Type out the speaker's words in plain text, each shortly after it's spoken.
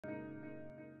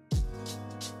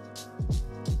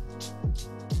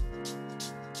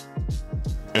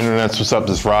Internets, what's up?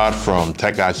 This is Rod from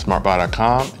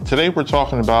TechGuysSmartBuy.com. Today we're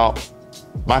talking about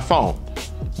my phone.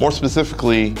 More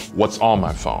specifically, what's on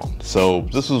my phone. So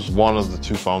this is one of the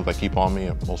two phones I keep on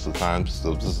me most of the time.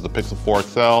 So this is the Pixel 4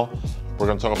 XL. We're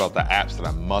gonna talk about the apps that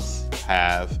I must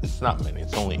have. It's not many,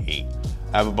 it's only 8.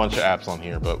 I have a bunch of apps on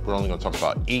here, but we're only gonna talk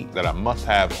about 8 that I must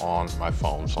have on my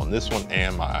phone. So on this one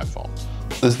and my iPhone.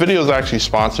 This video is actually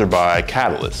sponsored by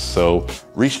Catalyst. So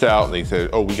reached out and they said,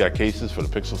 oh, we got cases for the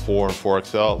Pixel 4 and 4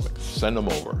 XL. Like, send them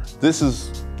over. This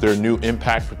is their new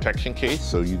impact protection case.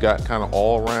 So you got kind of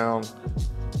all around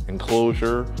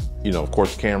enclosure. You know, of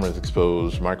course, the camera is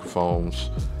exposed,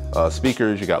 microphones,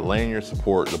 speakers, you got lanyard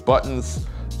support. The buttons,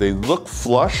 they look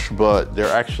flush, but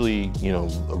they're actually, you know,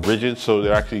 rigid. So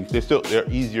they're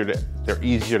easier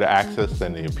to access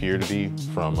than they appear to be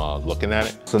from looking at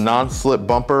it. It's a non-slip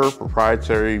bumper,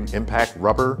 proprietary impact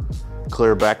rubber,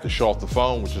 clear back to show off the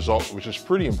phone, which is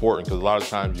pretty important because a lot of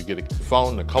times you get a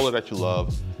phone, the color that you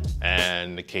love,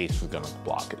 and the case is gonna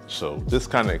block it. So this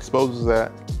kind of exposes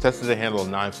that. Tested to handle a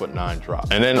 9'9" drop.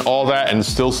 And then all that, and it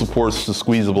still supports the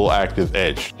squeezable active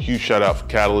edge. Huge shout out for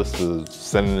Catalyst for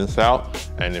sending this out.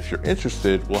 And if you're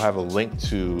interested, we'll have a link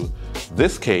to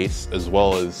this case as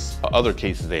well as other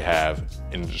cases they have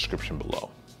in the description below.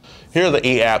 Here are the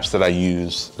 8 apps that I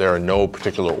use. There are no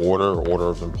particular order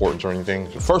of importance or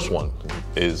anything. The first one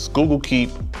is Google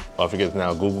Keep, I forget it's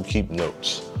now, Google Keep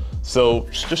Notes. So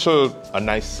it's just a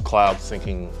nice cloud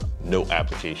syncing note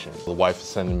application. The wife is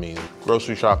sending me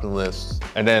grocery shopping lists,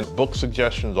 and then book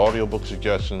suggestions, audio book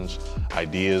suggestions,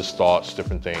 ideas, thoughts,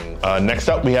 different things. Next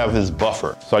up we have is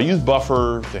Buffer. So I use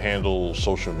Buffer to handle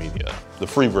social media. The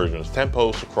free version is 10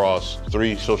 posts across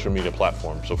 3 social media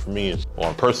platforms. So for me, it's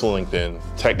on personal LinkedIn,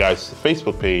 Tech Guys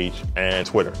Facebook page, and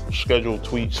Twitter. Schedule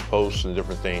tweets, posts, and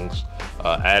different things.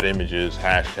 Add images,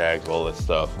 hashtags, all that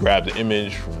stuff. Grab the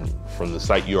image from the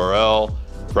site URL,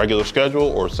 regular schedule,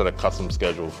 or set a custom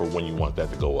schedule for when you want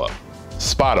that to go up.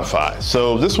 Spotify.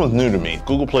 So this one's new to me.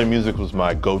 Google Play Music was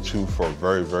my go-to for a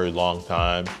very, very long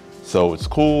time. So it's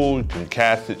cool, you can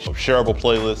cast it, shareable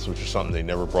playlists, which is something they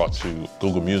never brought to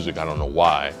Google Music. I don't know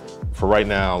why. For right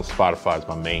now, Spotify is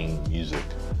my main music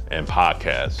and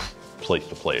podcast place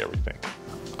to play everything.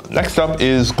 Next up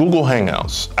is Google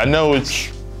Hangouts. I know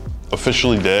it's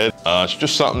officially dead. It's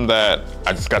just something that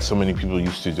I just got so many people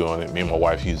used to doing it. Me and my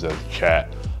wife use it as a chat.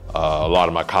 A lot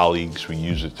of my colleagues, we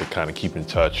use it to kind of keep in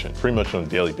touch and pretty much on a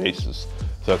daily basis.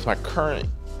 So that's my current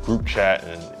group chat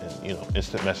and you know,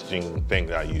 instant messaging thing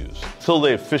that I use. Until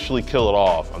they officially kill it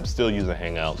off, I'm still using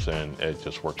Hangouts and it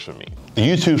just works for me. The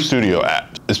YouTube Studio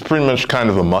app is pretty much kind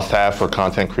of a must-have for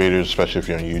content creators, especially if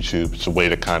you're on YouTube. It's a way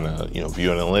to kind of, you know, view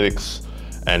analytics,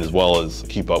 and as well as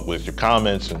keep up with your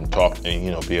comments and talk and,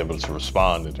 you know, be able to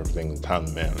respond to everything in a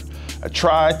timely manner. I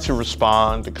try to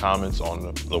respond to comments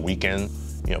on the weekend,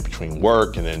 you know, between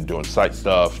work and then doing site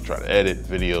stuff, try to edit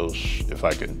videos, if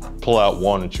I can pull out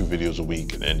 1 or 2 videos a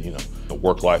week, and then, you know,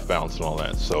 work-life balance and all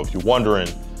that. So if you're wondering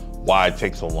why it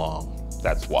takes so long,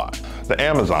 that's why. The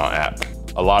Amazon app,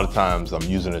 a lot of times I'm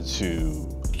using it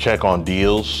to check on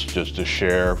deals, just to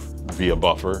share via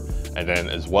Buffer, and then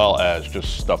as well as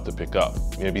just stuff to pick up.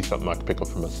 Maybe something I can pick up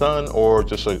from my son, or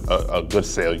just a good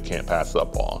sale you can't pass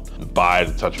up on. Buy at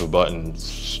the touch of a button.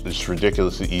 It's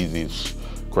ridiculously easy. It's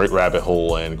a great rabbit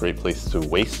hole and a great place to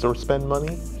waste or spend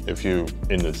money if you're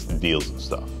in this deals and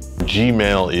stuff.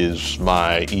 Gmail is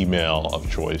my email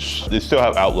of choice. They still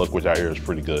have Outlook, which I hear is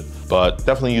pretty good, but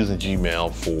definitely using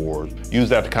Gmail use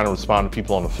that to kind of respond to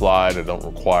people on the fly that don't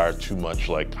require too much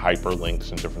like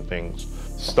hyperlinks and different things.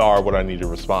 Star what I need to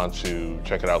respond to,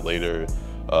 check it out later.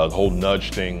 The whole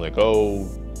nudge thing, like, oh,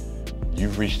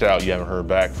 you've reached out, you haven't heard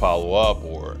back, follow up,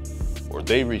 or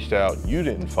they reached out, you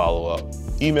didn't follow up.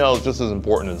 Email is just as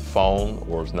important as the phone,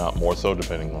 or if not more so,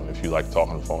 depending on if you like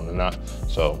talking on the phone or not.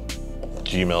 So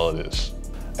Gmail it is.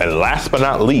 And last but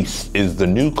not least is the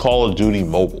new Call of Duty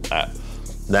mobile app.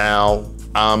 Now,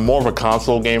 I'm more of a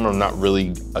console gamer, I'm not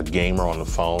really a gamer on the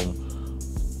phone.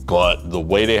 But the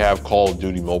way they have Call of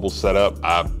Duty mobile set up,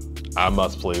 I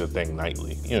must play the thing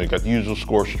nightly. You know, you got the usual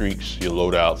score streaks, your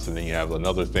loadouts, and then you have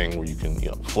another thing where you can, you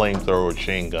know, flamethrower,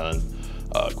 chain gun,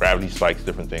 gravity spikes,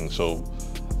 different things. So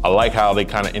I like how they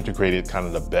kind of integrated kind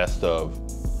of the best of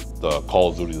the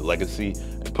Call of Duty Legacy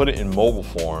and put it in mobile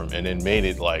form, and then made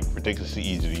it like ridiculously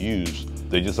easy to use.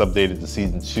 They just updated the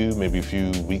season 2 maybe a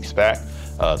few weeks back.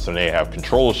 So they have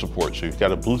controller support. So you've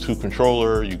got a Bluetooth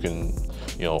controller, you can,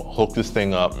 you know, hook this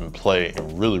thing up and play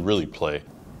and really, really play.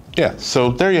 Yeah,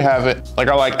 so there you have it. Like,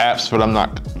 I like apps, but I'm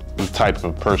not the type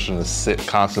of person to sit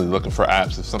constantly looking for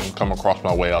apps. If something come across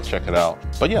my way, I'll check it out.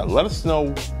 But yeah, let us know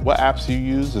what apps you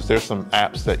use. If there's some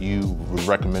apps that you would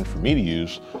recommend for me to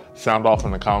use, sound off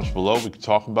in the comments below. We can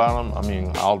talk about them. I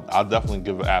mean, I'll definitely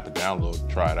give an app a download,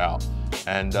 try it out.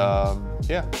 And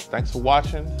yeah, thanks for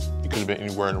watching. You could have been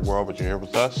anywhere in the world, but you're here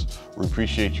with us. We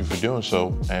appreciate you for doing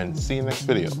so, and see you next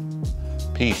video.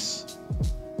 Peace.